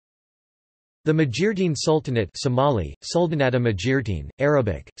The Majeerteen Sultanate Somali, Sultanata Majeerteen,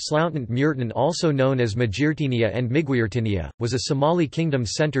 Arabic, Sloutnant Murtan also known as Majeerteenia and Migwiyertenia, was a Somali kingdom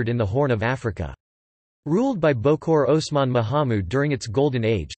centered in the Horn of Africa. Ruled by Bokor Osman Mahamud during its Golden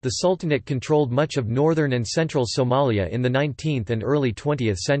Age, the Sultanate controlled much of northern and central Somalia in the 19th and early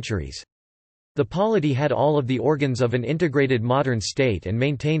 20th centuries. The polity had all of the organs of an integrated modern state and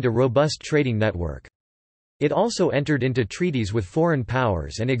maintained a robust trading network. It also entered into treaties with foreign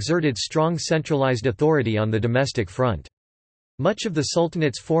powers and exerted strong centralized authority on the domestic front. Much of the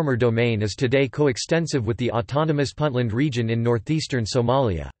Sultanate's former domain is today coextensive with the autonomous Puntland region in northeastern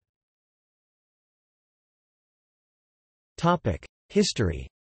Somalia. History.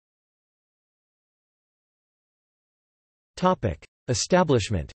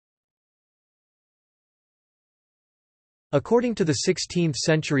 Establishment. According to the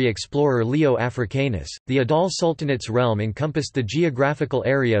 16th-century explorer Leo Africanus, the Adal Sultanate's realm encompassed the geographical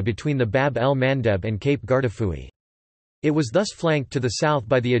area between the Bab el-Mandeb and Cape Guardafui. It was thus flanked to the south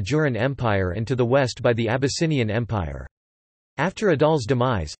by the Ajuran Empire and to the west by the Abyssinian Empire. After Adal's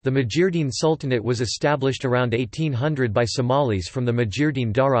demise, the Majeerteen Sultanate was established around 1800 by Somalis from the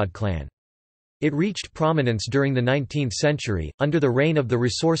Majeerteen Darod clan. It reached prominence during the 19th century, under the reign of the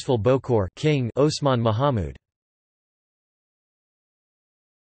resourceful Bokor King Osman Mahamud.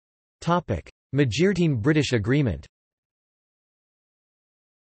 Majeerteen British Agreement.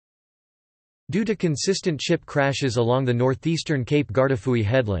 Due to consistent ship crashes along the northeastern Cape Guardafui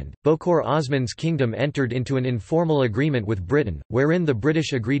headland, Bokor Osman's kingdom entered into an informal agreement with Britain, wherein the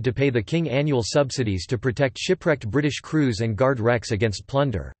British agreed to pay the king annual subsidies to protect shipwrecked British crews and guard wrecks against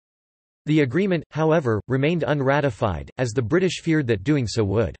plunder. The agreement, however, remained unratified, as the British feared that doing so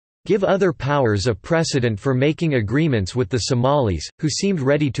would give other powers a precedent for making agreements with the Somalis, who seemed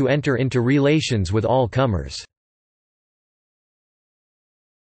ready to enter into relations with all comers.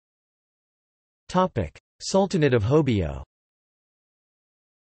 Sultanate of Hobyo.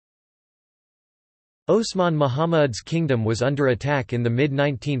 Osman Muhammad's kingdom was under attack in the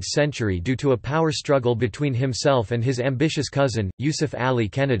mid-19th century due to a power struggle between himself and his ambitious cousin, Yusuf Ali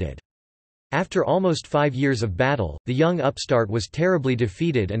Kenadid. After almost 5 years of battle, the young upstart was terribly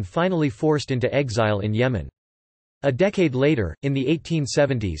defeated and finally forced into exile in Yemen. A decade later, in the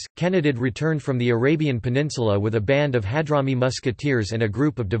 1870s, Kenadid returned from the Arabian Peninsula with a band of Hadrami musketeers and a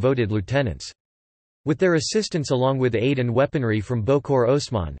group of devoted lieutenants. With their assistance along with aid and weaponry from Bokor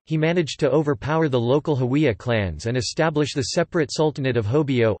Osman, he managed to overpower the local Hawiya clans and establish the separate Sultanate of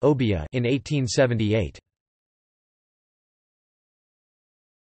Hobyo in 1878.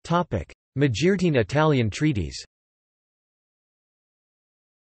 Majeerteen Italian treaties.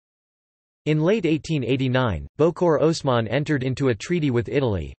 In late 1889, Bokor Osman entered into a treaty with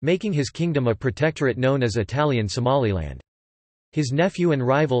Italy, making his kingdom a protectorate known as Italian Somaliland. His nephew and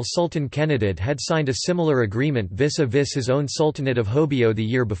rival Sultan Kenadid had signed a similar agreement vis-a-vis his own Sultanate of Hobyo the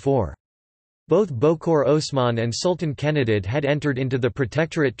year before. Both Bokor Osman and Sultan Kenadid had entered into the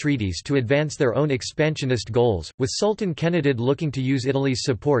protectorate treaties to advance their own expansionist goals, with Sultan Kenadid looking to use Italy's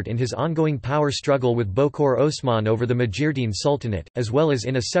support in his ongoing power struggle with Bokor Osman over the Majeerteen Sultanate, as well as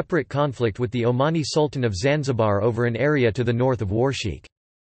in a separate conflict with the Omani Sultan of Zanzibar over an area to the north of Warsheikh.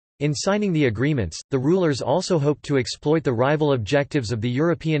 In signing the agreements, the rulers also hoped to exploit the rival objectives of the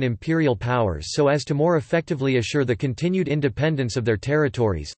European imperial powers so as to more effectively assure the continued independence of their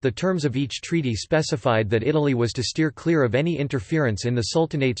territories. The terms of each treaty specified that Italy was to steer clear of any interference in the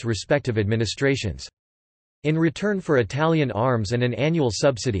Sultanate's respective administrations. In return for Italian arms and an annual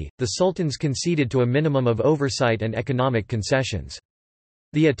subsidy, the sultans conceded to a minimum of oversight and economic concessions.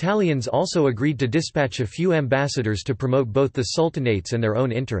 The Italians also agreed to dispatch a few ambassadors to promote both the sultanates and their own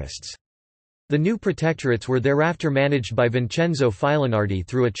interests. The new protectorates were thereafter managed by Vincenzo Filinardi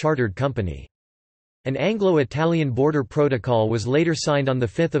through a chartered company. An Anglo-Italian border protocol was later signed on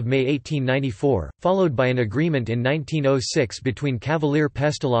 5 May 1894, followed by an agreement in 1906 between Cavalier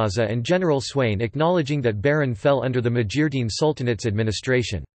Pestalozzi and General Swain acknowledging that Bahrain fell under the Majeerteen Sultanate's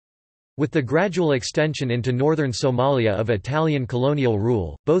administration. With the gradual extension into northern Somalia of Italian colonial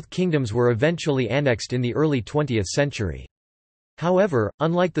rule, both kingdoms were eventually annexed in the early 20th century. However,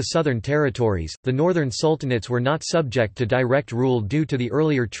 unlike the southern territories, the northern sultanates were not subject to direct rule due to the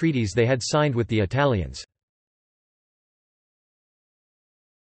earlier treaties they had signed with the Italians.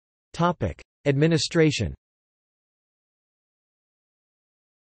 Administration.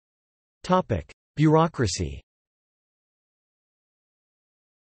 Bureaucracy.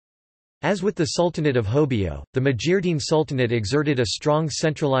 As with the Sultanate of Hobyo, the Majeerteen Sultanate exerted a strong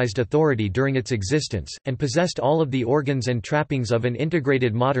centralized authority during its existence, and possessed all of the organs and trappings of an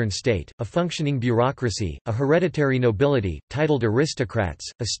integrated modern state, a functioning bureaucracy, a hereditary nobility, titled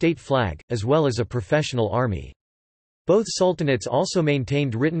aristocrats, a state flag, as well as a professional army. Both sultanates also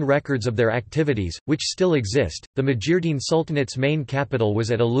maintained written records of their activities, which still exist. The Majeerteen Sultanate's main capital was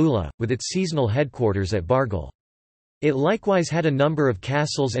at Alula, with its seasonal headquarters at Bargal. It likewise had a number of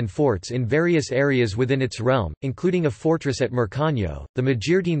castles and forts in various areas within its realm, including a fortress at Merkanyo. The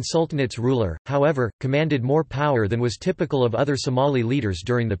Majeerteen Sultanate's ruler, however, commanded more power than was typical of other Somali leaders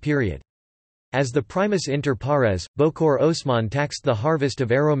during the period. As the primus inter pares, Bokor Osman taxed the harvest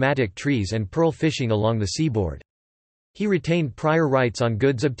of aromatic trees and pearl fishing along the seaboard. He retained prior rights on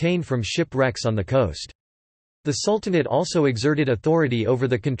goods obtained from shipwrecks on the coast. The Sultanate also exerted authority over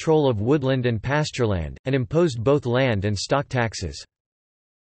the control of woodland and pastureland, and imposed both land and stock taxes.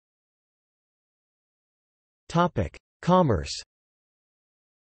 Commerce.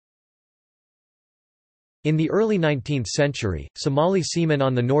 In the early 19th century, Somali seamen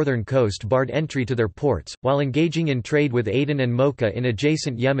on the northern coast barred entry to their ports, while engaging in trade with Aden and Mocha in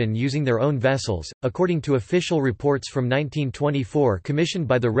adjacent Yemen using their own vessels. According to official reports from 1924 commissioned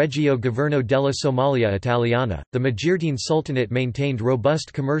by the Regio Governo della Somalia Italiana, the Majeerteen Sultanate maintained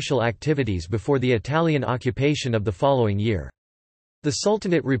robust commercial activities before the Italian occupation of the following year. The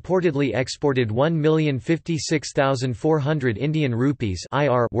Sultanate reportedly exported 1,056,400 Indian rupees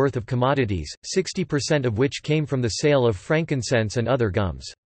 (IR) worth of commodities, 60% of which came from the sale of frankincense and other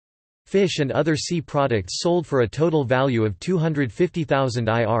gums. Fish and other sea products sold for a total value of 250,000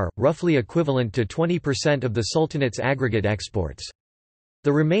 IR, roughly equivalent to 20% of the Sultanate's aggregate exports.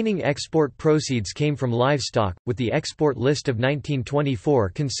 The remaining export proceeds came from livestock, with the export list of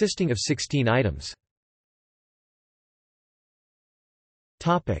 1924 consisting of 16 items.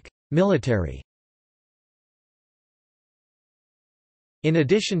 Military. In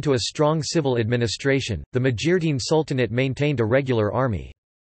addition to a strong civil administration, the Majeerteen Sultanate maintained a regular army.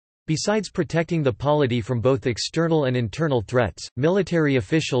 Besides protecting the polity from both external and internal threats, military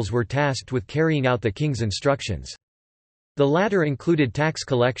officials were tasked with carrying out the king's instructions. The latter included tax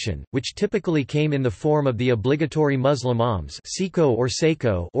collection, which typically came in the form of the obligatory Muslim alms siko or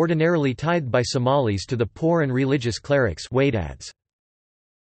seko, ordinarily tithed by Somalis to the poor and religious clerics wadads.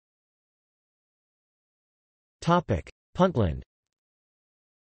 Puntland.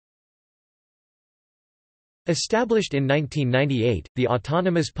 Established in 1998, the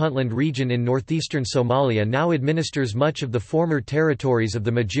autonomous Puntland region in northeastern Somalia now administers much of the former territories of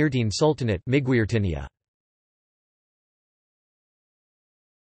the Majeerteen Sultanate Migwirtinia.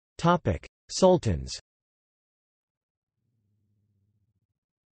 Sultans.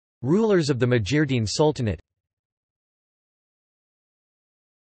 Rulers of the Majeerteen Sultanate.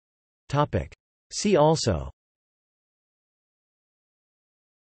 See also: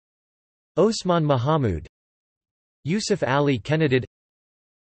 Osman Mahamud, Yusuf Ali Kenadid,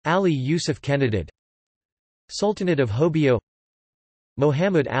 Ali Yusuf Kenadid, Sultanate of Hobyo,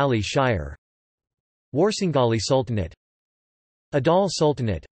 Muhammad Ali Shire, Warsangali Sultanate, Adal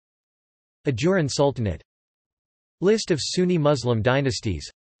Sultanate, Ajuran Sultanate. List of Sunni Muslim dynasties.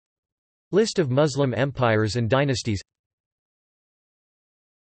 List of Muslim empires and dynasties.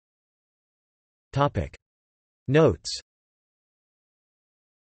 Notes.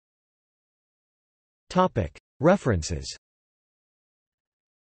 References.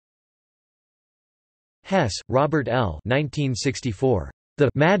 Hess, Robert L. 1964. The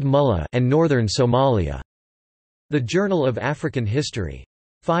Mad Mullah and Northern Somalia. The Journal of African History.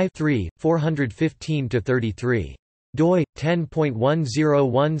 5 415–33. doi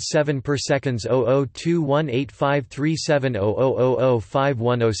 10.1017 per seconds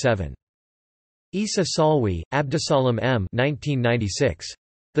 0021853700005107. Isa Salwi, Abdusalam M. 1996.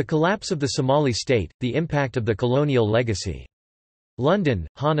 The Collapse of the Somali State, The Impact of the Colonial Legacy. London,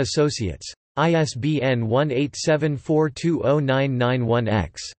 Hahn Associates. ISBN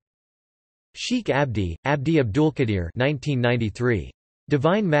 1874209991-X. Sheikh Abdi, Abdi Abdulkadir 1993.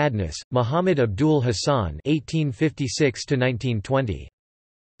 Divine Madness, Muhammad Abdul Hassan 1856–1920.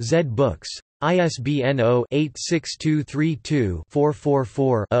 Zed Books. ISBN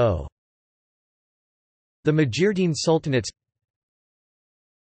 0-86232-444-0. The Majeerteen Sultanates.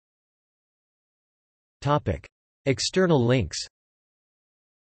 External links.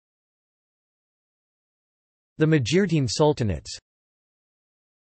 The Majeerteen Sultanates